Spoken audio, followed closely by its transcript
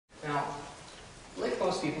Now, like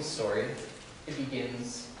most people's story, it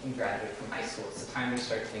begins when you graduate from high school. It's the time you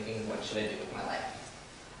start thinking, what should I do with my life?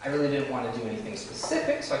 I really didn't want to do anything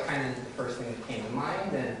specific, so I kind of did the first thing that came to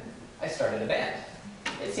mind, and I started a band.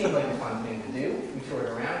 It seemed like a fun thing to do. We toured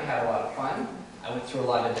around, we had a lot of fun. I went through a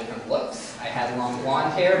lot of different looks. I had long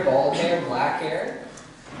blonde hair, bald hair, black hair.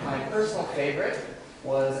 My personal favorite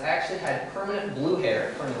was I actually had permanent blue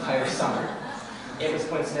hair for an entire summer. It was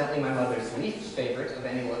coincidentally my mother's least favorite of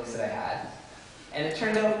any looks that I had. And it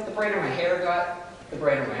turned out the brighter my hair got, the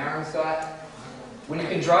brighter my arms got. When you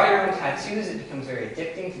can draw your own tattoos, it becomes very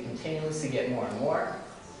addicting to continuously get more and more.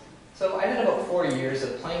 So I did about 4 years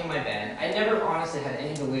of playing in my band. I never honestly had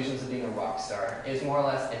any delusions of being a rock star. It was more or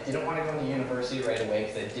less, I didn't want to go to university right away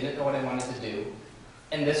because I didn't know what I wanted to do.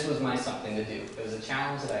 And this was my something to do. It was a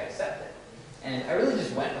challenge that I accepted. And I really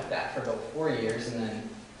just went with that for about 4 years, and then,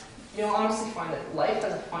 honestly find that life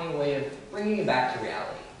has a funny way of bringing you back to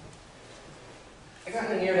reality. I got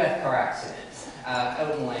in a near-death car accident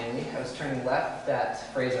out in Langley. I was turning left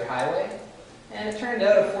at Fraser Highway, and it turned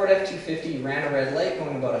out a Ford F-250 ran a red light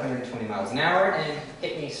going about 120 miles an hour and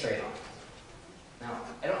hit me straight on. Now,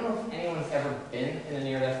 I don't know if anyone's ever been in a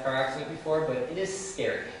near-death car accident before, but it is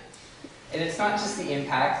scary. And it's not just the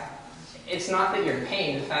impact. It's not that you're in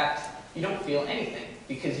pain. In fact, you don't feel anything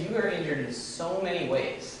because you are injured in so many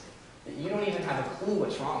ways that you don't even have a clue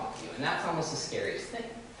what's wrong with you. And that's almost the scariest thing.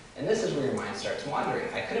 And this is where your mind starts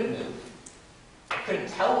wandering. I couldn't move. I couldn't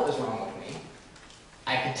tell what was wrong with me.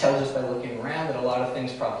 I could tell just by looking around that a lot of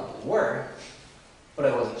things probably were, but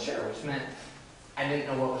I wasn't sure, which meant I didn't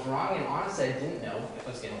know what was wrong, and honestly, I didn't know if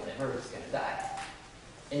I was going to live or if I was going to die.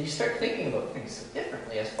 And you start thinking about things so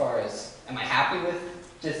differently as far as, am I happy with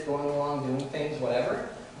just going along, doing things, whatever,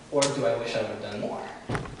 or do I wish I would have done more?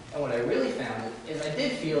 And what I really found is I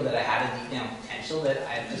did feel that I had a deep down potential that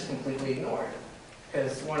I had just completely ignored.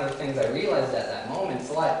 Because one of the things I realized at that moment, it's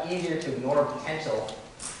a lot easier to ignore potential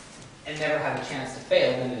and never have a chance to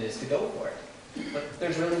fail than it is to go for it. But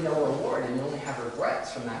there's really no reward, and you only have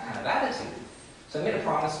regrets from that kind of attitude. So I made a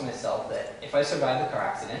promise to myself that if I survived the car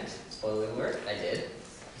accident, spoiler alert, I did,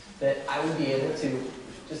 that I would be able to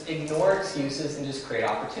just ignore excuses and just create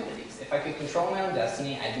opportunities. If I could control my own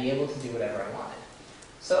destiny, I'd be able to do whatever I wanted.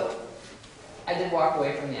 So I did walk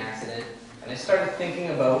away from the accident, and I started thinking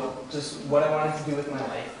about just what I wanted to do with my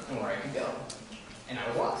life and where I could go. And I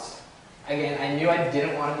was lost. Again, I knew I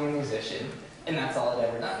didn't want to be a musician, and that's all I'd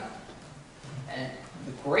ever done. And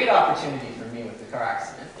the great opportunity for me with the car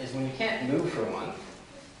accident is when you can't move for a month,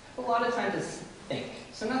 a lot of time to think.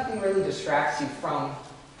 So nothing really distracts you from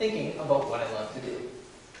thinking about what I love to do.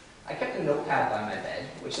 I kept a notepad by my bed,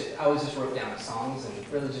 which I always just wrote down the songs and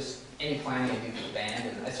really just any planning I do for the band,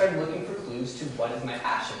 and I started looking for clues to what is my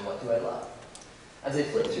passion, what do I love. As I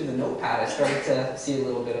flipped through the notepad, I started to see a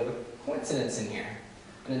little bit of a coincidence in here.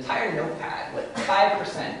 An entire notepad, like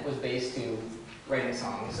 5% was based to writing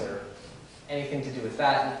songs or anything to do with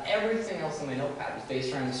that, and everything else in my notepad was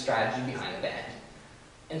based around the strategy behind the band.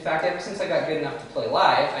 In fact, ever since I got good enough to play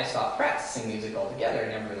live, I stopped practicing music altogether. I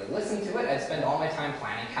never really listened to it. I'd spend all my time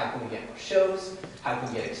planning how can we get more shows, how can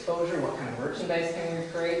we get exposure, what kind of merchandise can we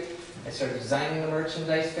create. I started designing the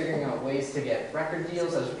merchandise, figuring out ways to get record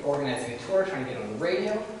deals. I was organizing a tour, trying to get on the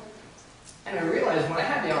radio. And I realized when I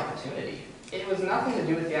had the opportunity, it was nothing to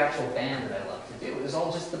do with the actual band that I loved to do. It was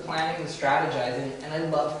all just the planning, the strategizing, and I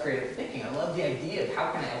loved creative thinking. I loved the idea of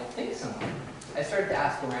how can I outthink someone. I started to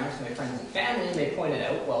ask around to my friends and family, and they pointed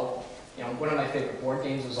out, well, one of my favorite board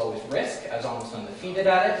games was always Risk. I was almost undefeated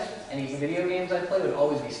at it. Any video games I played would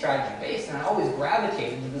always be strategy-based, and I always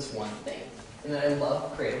gravitated to this one thing, and that I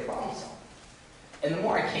love creative problem solving. And the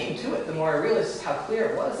more I came to it, the more I realized how clear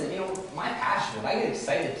it was that, my passion, what I get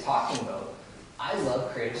excited talking about, I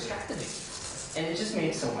love creative strategy. And it just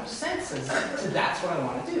made so much sense as to that's what I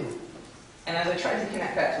want to do. And as I tried to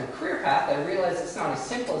connect that to a career path, I realized it's not as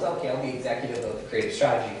simple as, okay, I'll be executive of creative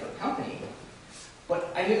strategy for a company. But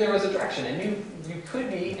I knew there was a direction. I knew you could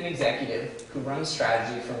be an executive who runs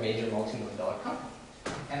strategy for a major multi-million-dollar company.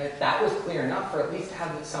 And that was clear enough for at least to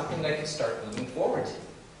have something that I could start moving forward to.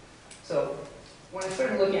 So when I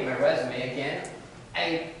started looking at my resume again,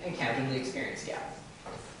 I encountered the experience gap.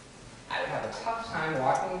 I would have a tough time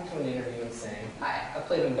walking into an interview and saying, hi, I've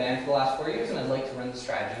played in a band for the last 4 years and I'd like to run the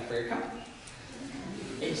strategy for your company.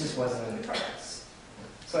 It just wasn't in the cards.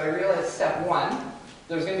 So I realized step one,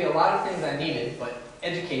 there was going to be a lot of things I needed, but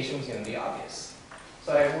education was going to be obvious.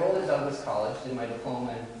 So I enrolled at Douglas College, did my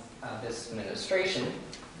diploma in business administration,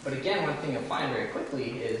 but again, one thing you'll find very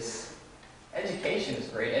quickly is education is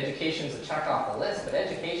great. Education is a check off the list, but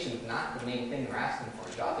education is not the main thing they're asking for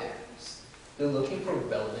in job interviews. They're looking for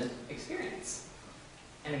relevant experience.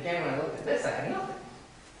 And again, when I looked at this, I had nothing.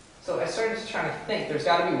 So I started trying to think, there's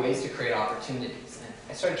got to be ways to create opportunities. And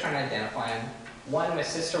I started trying to identify them. One, my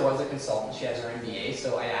sister was a consultant. She has her MBA.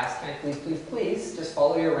 So I asked, can I please just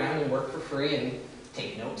follow you around and work for free and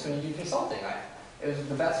take notes when you do consulting? It was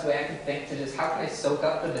the best way I could think to just, how can I soak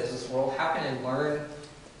up the business world? How can I learn,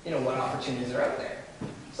 what opportunities are out there?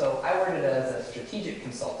 So I worked as a strategic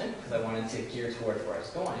consultant because I wanted to gear towards where I was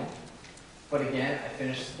going. But again, I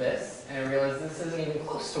finished this, and I realized this isn't even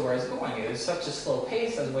close to where I was going. It was such a slow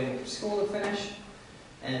pace. I was waiting for school to finish.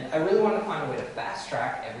 And I really wanted to find a way to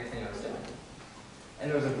fast-track everything I was doing. And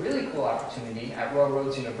there was a really cool opportunity at Royal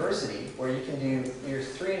Roads University where you can do years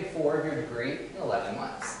 3 and 4 of your degree in 11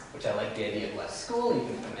 months, which I like the idea of less school, you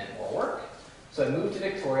can come in more work. So I moved to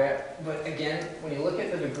Victoria, but again, when you look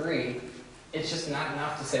at the degree, it's just not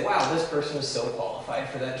enough to say, wow, this person is so qualified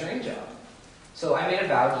for that dream job. So I made a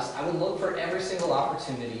vow, I would look for every single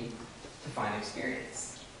opportunity to find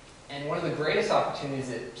experience. And one of the greatest opportunities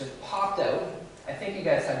that just popped out, I think you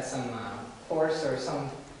guys had some course or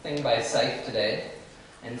something by SIFE today.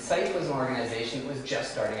 And SIFE was an organization that was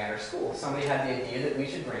just starting at our school. Somebody had the idea that we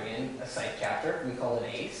should bring in a SIFE chapter, we called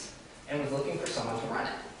it ACE, and was looking for someone to run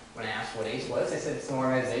it. When I asked what ACE was, they said it's an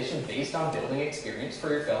organization based on building experience for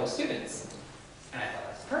your fellow students. And I thought,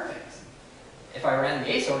 that's perfect. If I ran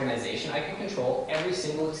the ACE organization, I could control every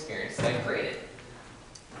single experience that I created.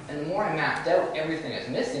 And the more I mapped out everything I was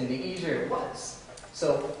missing, the easier it was.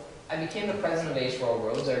 So I became the president of SIFE Royal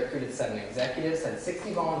Roads. I recruited 7 executives, had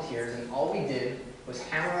 60 volunteers, and all we did was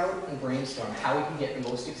hammer out and brainstorm how we could get the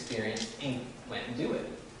most experience and went and do it.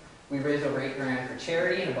 We raised over $8 grand for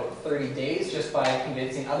charity in about 30 days just by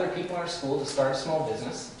convincing other people in our school to start a small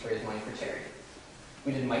business to raise money for charity.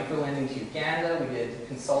 We did microlending to Uganda, we did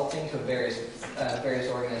consulting to various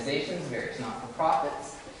organizations, various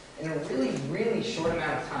not-for-profits. In a really, really short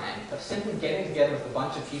amount of time of simply getting together with a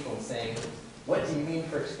bunch of people and saying, what do you need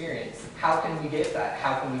for experience? How can we get that?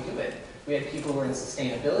 How can we do it? We had people who were in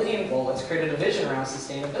sustainability, and well, let's create a division around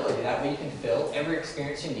sustainability. That way you can fill every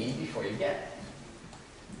experience you need before you get it.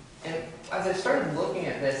 And as I started looking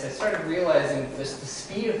at this, I started realizing the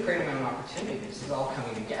speed of creating my own opportunities is all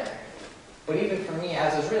coming together. But even for me,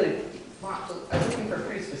 as I was looking for a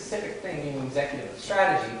pretty specific thing, being an executive of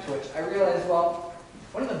strategy, to which I realized, well,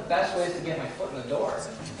 one of the best ways to get my foot in the door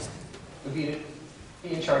would be to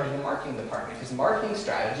be in charge of the marketing department, because marketing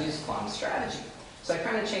strategy is fun strategy. So I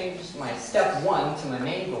kind of changed my step 1 to my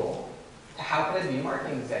main goal to how could I be a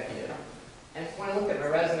marketing executive. And when I looked at my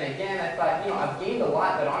resume again, I thought, I've gained a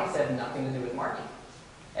lot, but honestly I have nothing to do with marketing.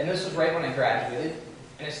 And this was right when I graduated,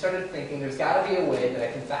 and I started thinking there's got to be a way that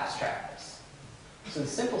I can fast track this. So the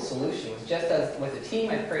simple solution was, just as with a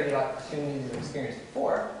team I'd created opportunities and experience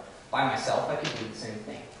before, by myself I could do the same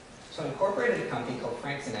thing. So I incorporated a company called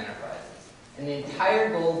Frankson Enterprises. And the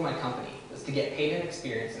entire goal of my company was to get paid an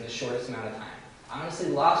experience in the shortest amount of time. I honestly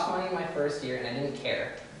lost money in my first year, and I didn't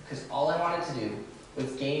care, because all I wanted to do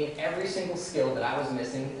was gain every single skill that I was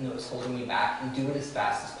missing and that was holding me back, and do it as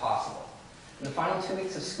fast as possible. In the final 2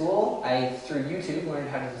 weeks of school, I, through YouTube, learned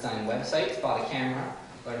how to design websites, bought a camera,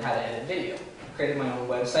 learned how to edit video. Created my own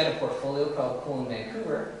website, a portfolio called Cool in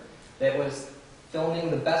Vancouver, that was filming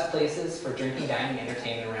the best places for drinking, dining,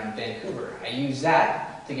 entertainment around Vancouver. I used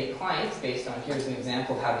that to get clients based on, here's an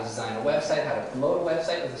example of how to design a website, how to promote a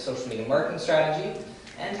website with a social media marketing strategy,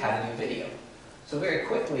 and how to do video. So very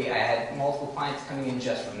quickly, I had multiple clients coming in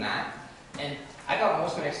just from that, and I got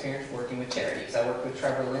most of my experience working with charities. I worked with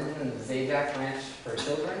Trevor Linden and the Zajac Ranch for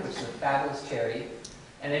Children, which is a fabulous charity,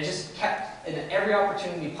 and I just kept, in every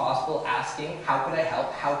opportunity possible, asking, how could I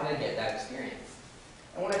help, how could I get that experience?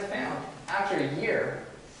 And what I found, after a year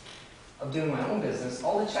of doing my own business,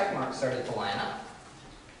 all the check marks started to line up.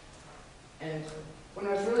 And when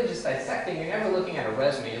I was really just dissecting, you're never looking at a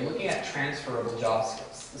resume, you're looking at transferable job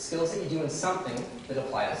skills. The skills that you do in something that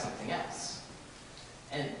apply to something else.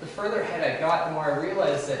 And the further ahead I got, the more I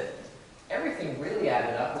realized that everything really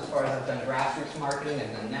added up as far as I've done grassroots marketing,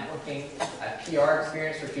 I've done networking, I have PR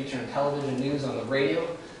experience for featuring television news on the radio.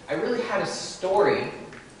 I really had a story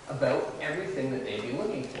about everything that they'd be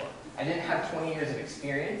looking for. I didn't have 20 years of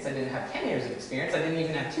experience, I didn't have 10 years of experience, I didn't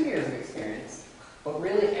even have 2 years of experience. But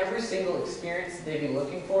really every single experience that they'd be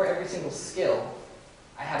looking for, every single skill,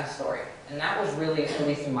 I had a story. And that was really, at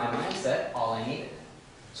least in my mindset, all I needed.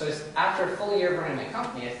 So after a full year of running my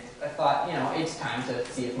company, I thought, it's time to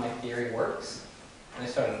see if my theory works. And I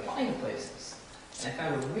started applying to places. And I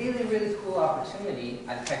found a really, really cool opportunity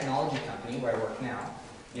at a technology company where I work now,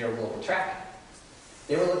 near Global Tracking.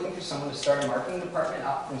 They were looking for someone to start a marketing department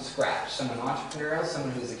up from scratch, someone entrepreneurial,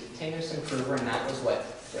 someone who's a continuous improver, and that was what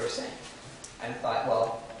they were saying. And I thought,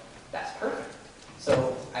 well, that's perfect.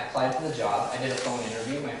 So I applied for the job. I did a phone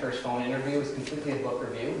interview. My first phone interview was completely a book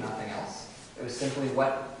review, nothing else. It was simply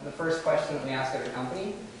the first question that we ask at our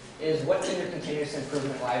company is, what's in your continuous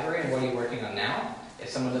improvement library and what are you working on now? If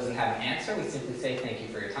someone doesn't have an answer, we simply say thank you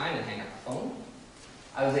for your time and hang up the phone.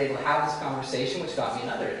 I was able to have this conversation, which got me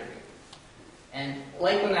another interview. And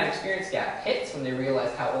like when that experience gap hits, when they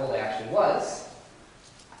realized how old I actually was,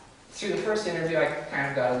 through the first interview I kind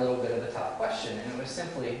of got a little bit of a tough question, and it was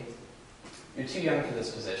simply, you're too young for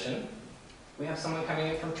this position. We have someone coming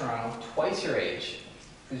in from Toronto, twice your age,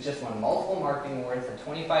 who's just won multiple marketing awards for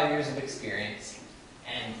 25 years of experience,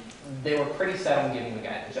 and they were pretty set on giving the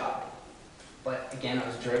guy the job. But again, I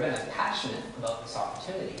was driven and passionate about this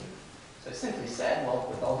opportunity. So I simply said, well,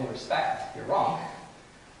 with all due respect, you're wrong.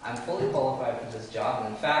 I'm fully qualified for this job,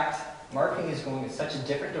 and in fact, marketing is going in such a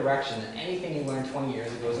different direction that anything you learned 20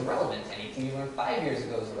 years ago is irrelevant. Anything you learned 5 years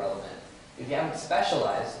ago is irrelevant. If you haven't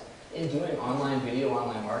specialized in doing online video,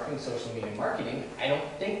 online marketing, social media marketing, I don't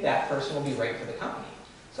think that person will be right for the company.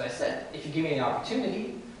 So I said, if you give me an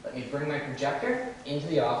opportunity, let me bring my projector into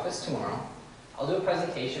the office tomorrow. I'll do a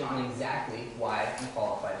presentation on exactly why I'm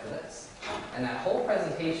qualified for this. And that whole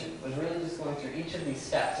presentation was really just going through each of these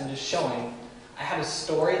steps and just showing I had a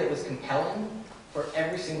story that was compelling for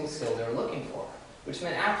every single skill they were looking for. Which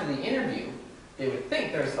meant after the interview, they would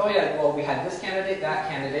think there's, oh yeah, well we had this candidate, that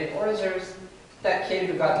candidate, or there's that kid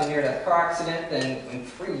who got in a near-death car accident, then in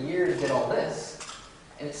 3 years did all this,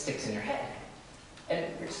 and it sticks in your head. And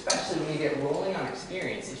especially when you get rolling on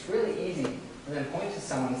experience, it's really easy to then point to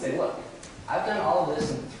someone and say, look, I've done all of this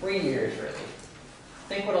in 3 years, really.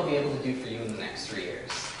 Think what I'll be able to do for you in the next 3 years.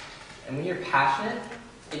 And when you're passionate,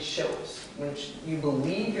 it shows. When you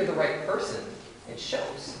believe you're the right person, it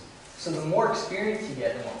shows. So the more experience you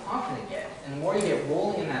get, the more confident you get, and the more you get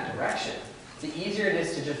rolling in that direction, the easier it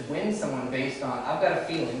is to just win someone based on, I've got a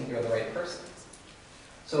feeling you're the right person.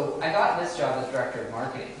 So I got this job as director of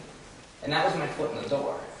marketing, and that was my foot in the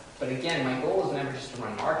door. But again, my goal was never just to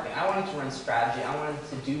run marketing. I wanted to run strategy. I wanted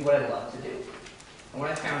to do what I love to do. And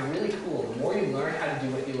what I found really cool, the more you learn how to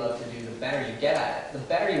do what you love to do, the better you get at it. The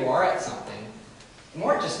better you are at something, the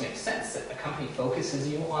more it just makes sense that a company focuses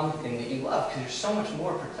you on the thing that you love, because you're so much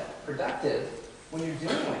more productive when you're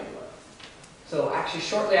doing what you love. So actually,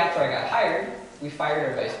 shortly after I got hired, we fired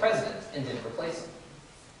our vice president and didn't replace him.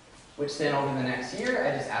 Which then over the next year,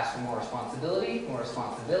 I just asked for more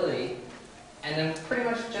responsibility, and then pretty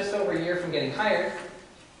much just over a year from getting hired,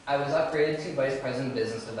 I was upgraded to vice president of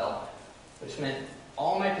business development, which meant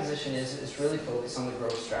all my position is really focused on the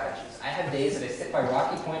growth strategies. I have days that I sit by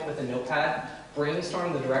Rocky Point with a notepad,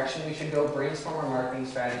 brainstorm the direction we should go, brainstorm our marketing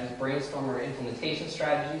strategies, brainstorm our implementation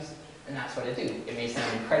strategies, and that's what I do. It may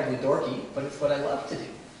sound incredibly dorky, but it's what I love to do.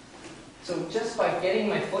 So just by getting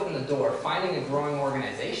my foot in the door, finding a growing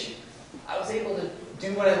organization, I was able to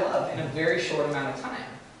do what I love in a very short amount of time.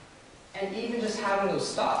 And even just having those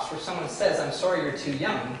stops where someone says, I'm sorry you're too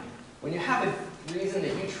young, when you have a reason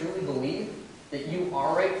that you truly believe that you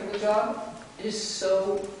are right for the job, it is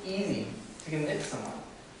so easy to convince someone.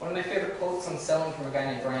 One of my favorite quotes on selling from a guy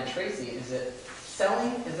named Brian Tracy is that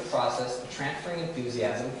selling is the process of transferring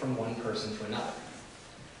enthusiasm from one person to another.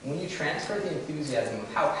 When you transfer the enthusiasm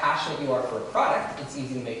of how passionate you are for a product, it's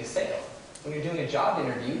easy to make a sale. When you're doing a job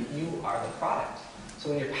interview, you are the product. So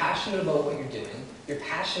when you're passionate about what you're doing, you're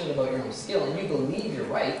passionate about your own skill, and you believe you're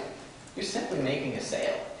right, you're simply making a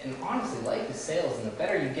sale. And honestly, life is sales, and the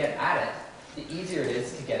better you get at it, the easier it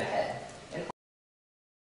is to get ahead.